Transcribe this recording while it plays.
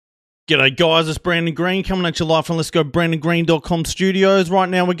G'day guys, it's Brandon Green coming at you live from Let's Go BrandonGreen.com studios. Right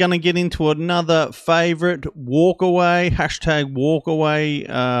now we're going to get into another favourite walkaway, hashtag walkaway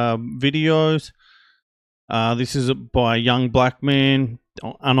videos. This is by a young black man,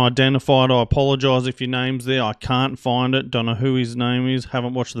 unidentified. I apologise if your name's there. I can't find it. Don't know who his name is.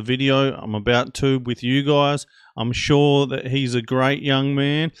 Haven't watched the video. I'm about to with you guys. I'm sure that he's a great young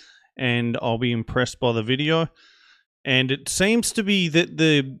man and I'll be impressed by the video. And it seems to be that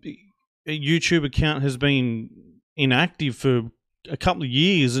the YouTube account has been inactive for a couple of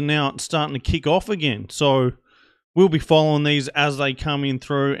years and now it's starting to kick off again. So we'll be following these as they come in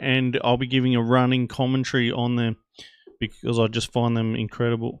through and I'll be giving a running commentary on them because I just find them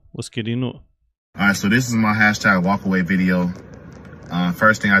incredible. Let's get into it. Alright, so this is my hashtag walkaway video.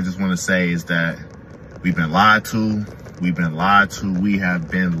 First thing I just want to say is that we've been lied to. We've been lied to. We have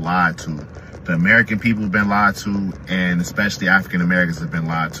been lied to. The American people have been lied to, and especially African Americans have been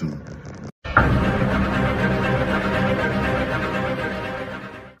lied to.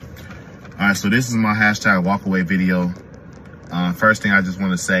 Alright, so this is my hashtag walkaway video. First thing I just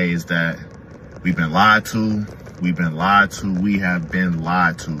want to say is that we've been lied to. We've been lied to. We have been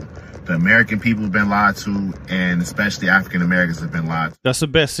lied to. The American people have been lied to, and especially African Americans have been lied to. That's the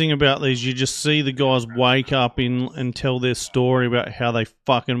best thing about these. You just see the guys wake up and tell their story about how they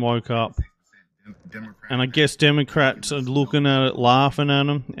fucking woke up. And I guess Democrats are looking at it, laughing at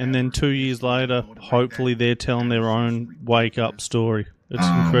them, and then 2 years later, hopefully they're telling their own wake-up story. It's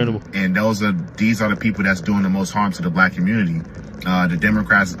incredible. And these are the people that's doing the most harm to the black community. The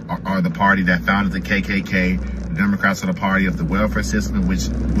Democrats are the party that founded the KKK. The Democrats are the party of the welfare system, which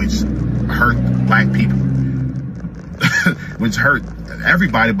hurt black people, which hurt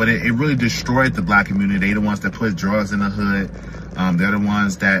everybody, but it really destroyed the black community. They're the ones that put drugs in the hood. They're the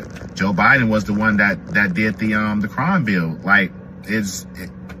ones that Joe Biden was the one that did the crime bill. Like,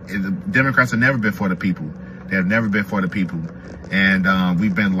 the Democrats have never been for the people. They have never been for the people. And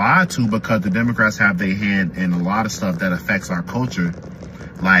we've been lied to because the Democrats have their hand in a lot of stuff that affects our culture,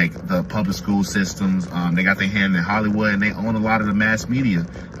 like the public school systems. They got their hand in Hollywood, and they own a lot of the mass media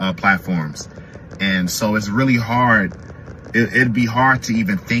platforms. And so it's really hard. It'd be hard to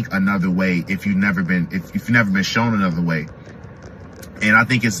even think another way if you've never been shown another way. And I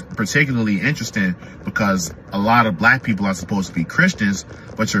think it's particularly interesting because a lot of black people are supposed to be Christians,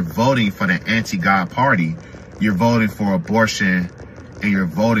 but you're voting for the anti-God party. You're voting for abortion, and you're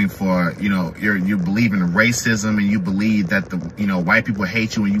voting for, you believe in racism, and you believe that white people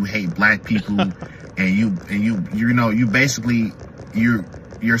hate you and you hate black people, and you basically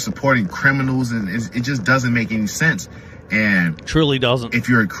you're supporting criminals, and it just doesn't make any sense. And truly doesn't. If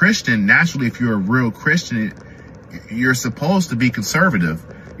you're a Christian, naturally, if you're a real Christian, you're supposed to be conservative.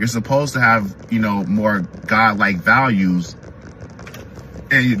 You're supposed to have, more God-like values,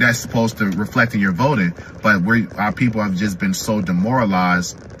 and that's supposed to reflect in your voting. But our people have just been so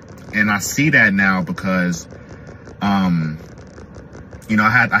demoralized, and I see that now because, I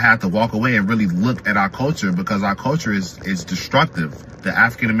had to walk away and really look at our culture, because our culture is destructive. The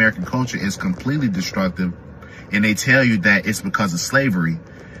African American culture is completely destructive, and they tell you that it's because of slavery,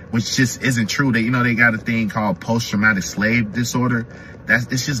 which just isn't true. They got a thing called post-traumatic slave disorder.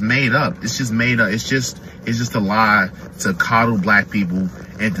 It's just made up. It's just made up. It's just a lie to coddle black people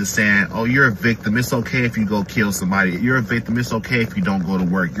into saying, oh, you're a victim. It's okay if you go kill somebody. You're a victim. It's okay if you don't go to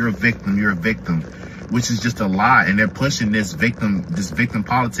work. You're a victim. You're a victim, which is just a lie. And they're pushing this victim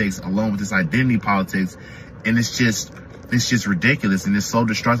politics along with this identity politics. And it's just ridiculous. And it's so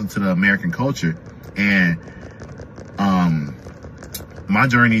destructive to the American culture. And, my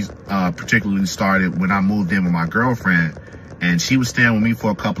journey particularly started when I moved in with my girlfriend, and she was staying with me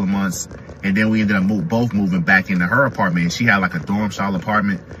for a couple of months, and then we ended up both moving back into her apartment. And she had like a dorm style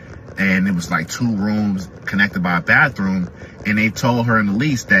apartment, and it was like 2 rooms connected by a bathroom. And they told her in the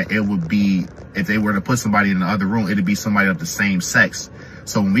lease that it would be, if they were to put somebody in the other room, it'd be somebody of the same sex.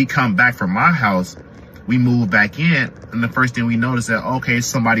 So when we come back from my house, we move back in, and the first thing we notice that, okay, it's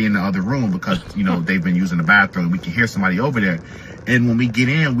somebody in the other room because, they've been using the bathroom. We can hear somebody over there. And when we get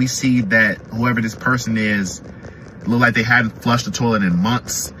in, we see that whoever this person is looked like they hadn't flushed the toilet in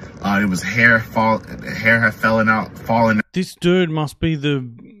months. It was hair had fallen out. This dude must be the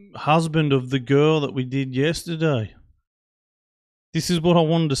husband of the girl that we did yesterday. This is what I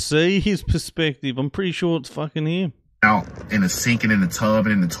wanted to see, his perspective. I'm pretty sure it's fucking him. Out in the sink and in the tub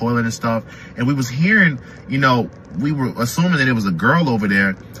and in the toilet and stuff. And we was hearing, we were assuming that it was a girl over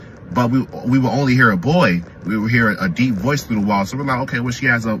there, but we would only hear a boy. We would hear a deep voice through the wall. So we're like, okay, well, she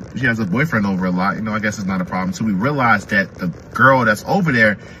has a boyfriend over a lot. I guess it's not a problem. So we realized that the girl that's over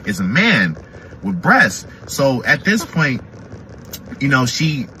there is a man with breasts. So at this point,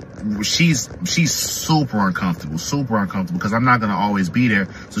 she she's super uncomfortable because I'm not going to always be there.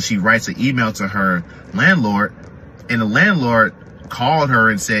 So she writes an email to her landlord, and the landlord called her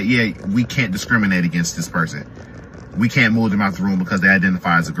and said, yeah, we can't discriminate against this person. We can't move them out the room because they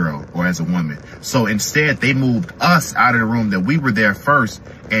identify as a girl or as a woman. So instead, they moved us out of the room that we were there first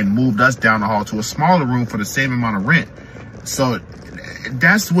and moved us down the hall to a smaller room for the same amount of rent. So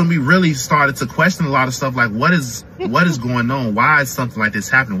that's when we really started to question a lot of stuff, like what is going on? Why is something like this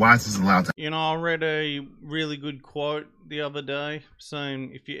happening? Why is this allowed to? You know, I read a really good quote the other day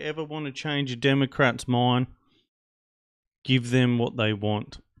saying, if you ever want to change a Democrat's mind, give them what they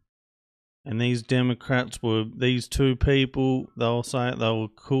want. And these Democrats were these two people. They'll say they were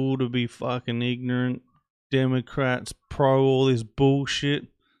cool to be fucking ignorant Democrats, pro all this bullshit,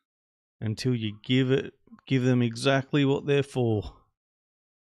 until you give them exactly what they're for.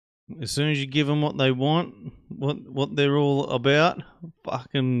 As soon as you give them what they want, what they're all about,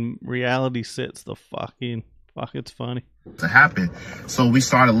 fucking reality sets the fuck in. Fuck, it's funny. To happen. So we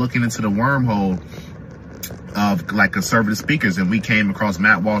started looking into the wormhole of like conservative speakers, and we came across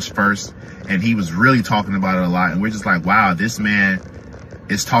Matt Walsh first, and he was really talking about it a lot, and we're just like, wow, this man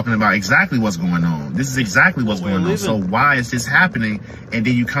is talking about exactly what's going on. This is exactly what's going on. So why is this happening? And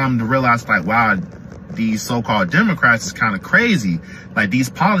then you come to realize, like, wow, these so-called Democrats is kind of crazy. Like, these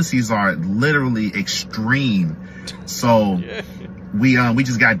policies are literally extreme. So we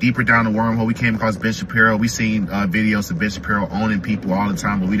just got deeper down the wormhole. We came across Ben Shapiro. We seen videos of Ben Shapiro owning people all the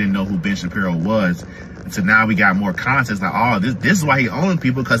time, but we didn't know who Ben Shapiro was. So now we got more context, like, oh, this is why he owned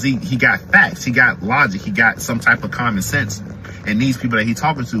people, because he got facts, he got logic, he got some type of common sense, and these people that he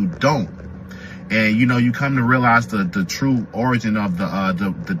talking to don't. And you know, you come to realize the true origin of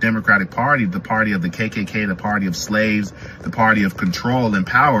the Democratic Party, the party of the KKK, the party of slaves, the party of control and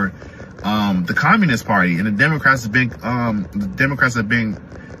power, the Communist Party, and the Democrats have been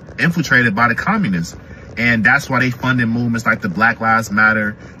infiltrated by the communists, and that's why they funded movements like the Black Lives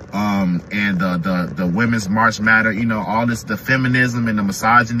Matter. And the Women's March Matter, you know, all this, the feminism and the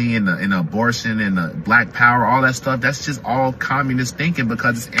misogyny and the abortion and the black power, all that stuff, that's just all communist thinking,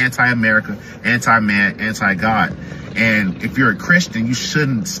 because it's anti-America, anti-man, anti-God. And if you're a Christian, you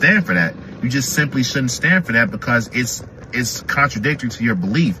shouldn't stand for that. You just simply shouldn't stand for that, because it's contradictory to your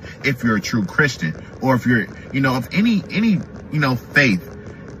belief if you're a true Christian, or if you're, you know, of any, you know, faith,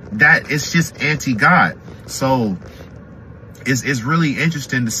 that it's just anti-God. So it's really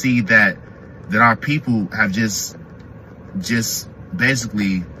interesting to see that our people have just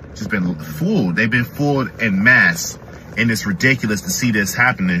basically just been fooled. They've been fooled en masse, and it's ridiculous to see this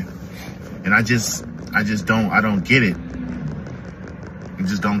happening. And I don't get it. I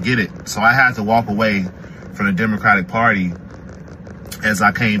just don't get it. So I had to walk away from the Democratic Party as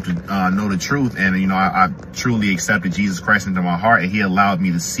I came to know the truth. And, you know, I truly accepted Jesus Christ into my heart, and he allowed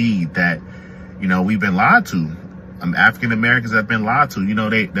me to see that, you know, we've been lied to. African Americans have been lied to. You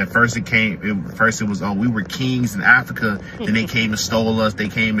know, first it was, oh, we were kings in Africa. Then they came and stole us. They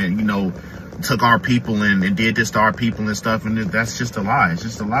came and, you know, took our people and did this to our people and stuff. And that's just a lie. It's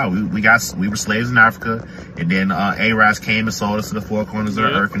just a lie. We were slaves in Africa, and then Arabs came and sold us to the four corners of the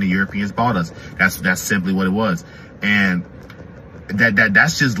earth, and the Europeans bought us. That's simply what it was. And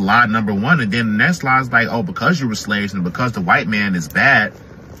that's just lie number one. And then the next lie is like, oh, because you were slaves and because the white man is bad,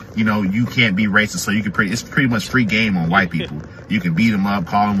 you know, you can't be racist, so you can it's pretty much free game on white people. You can beat them up,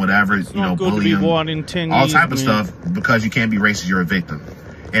 call them whatever, you know, bully them, all type of stuff, because you can't be racist, you're a victim.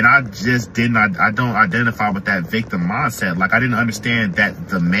 And I just I don't identify with that victim mindset. Like, I didn't understand that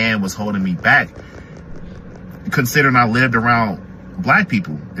the man was holding me back, considering I lived around black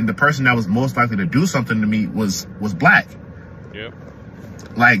people, and the person that was most likely to do something to me was black. Yep.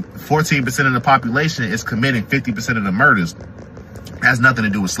 Like, 14% of the population is committing 50% of the murders. Has nothing to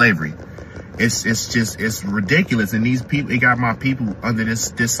do with slavery. It's ridiculous. And these people, it got my people under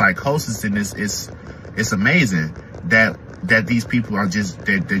this psychosis, and it's amazing that these people are just,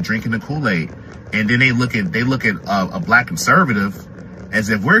 they're drinking the Kool-Aid. And then they look at a black conservative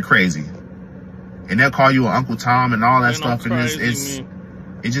as if we're crazy. And they'll call you an Uncle Tom and all that stuff. And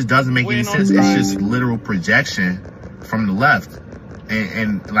it just doesn't make any sense. It's just literal projection from the left.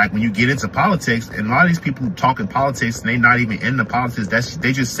 And like, when you get into politics, and a lot of these people talking politics, and they not even in the politics,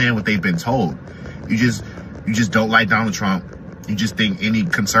 they just saying what they've been told. You just don't like Donald Trump. You just think any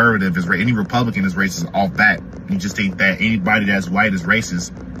conservative any Republican is racist off bat. You just think that anybody that's white is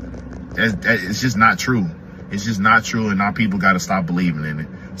racist. It's just not true. It's just not true, and our people got to stop believing in it.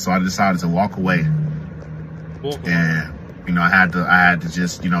 So I decided to walk away. And, you know, I had to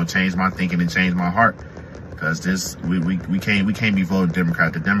just, you know, change my thinking and change my heart. Because we can't be voting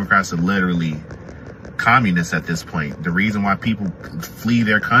Democrat. The Democrats are literally communists at this point. The reason why people flee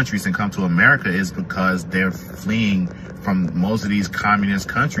their countries and come to America is because they're fleeing from most of these communist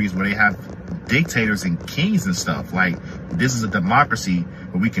countries where they have dictators and kings and stuff. Like, this is a democracy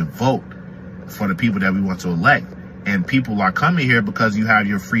where we can vote for the people that we want to elect. And people are coming here because you have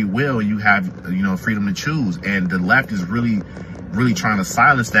your free will, and you have, you know, freedom to choose. And the left is really trying to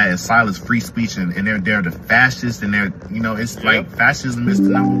silence that and silence free speech. And they're the fascists, and they're, you know, it's like fascism is the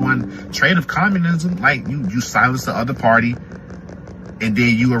 #1 trait of communism. Like, you silence the other party, and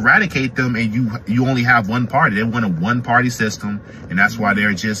then you eradicate them, and you only have one party. They want a one-party system, and that's why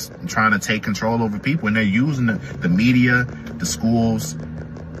they're just trying to take control over people. And they're using the media, the schools.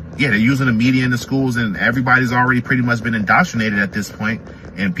 Yeah, they're using the media in the schools, and everybody's already pretty much been indoctrinated at this point,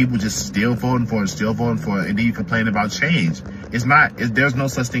 and people just still voting for it, and then you complain about change. There's no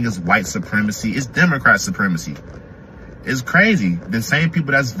such thing as white supremacy. It's Democrat supremacy. It's crazy. The same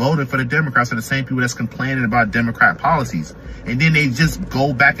people that's voting for the Democrats are the same people that's complaining about Democrat policies, and then they just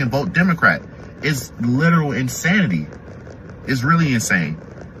go back and vote Democrat. It's literal insanity. It's really insane.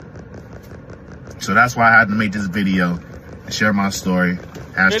 So that's why I had to make this video and share my story.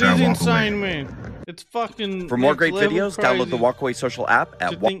 It is insane, man. It's fucking. For more great videos, crazy. download the Walkaway social app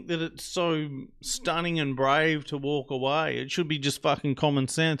at. To think that it's so stunning and brave to walk away. It should be just fucking common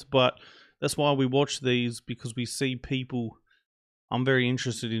sense, but that's why we watch these, because we see people. I'm very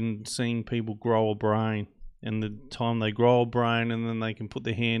interested in seeing people grow a brain, and the time they grow a brain, and then they can put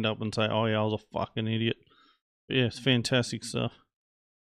their hand up and say, "Oh yeah, I was a fucking idiot." But yeah, it's fantastic stuff.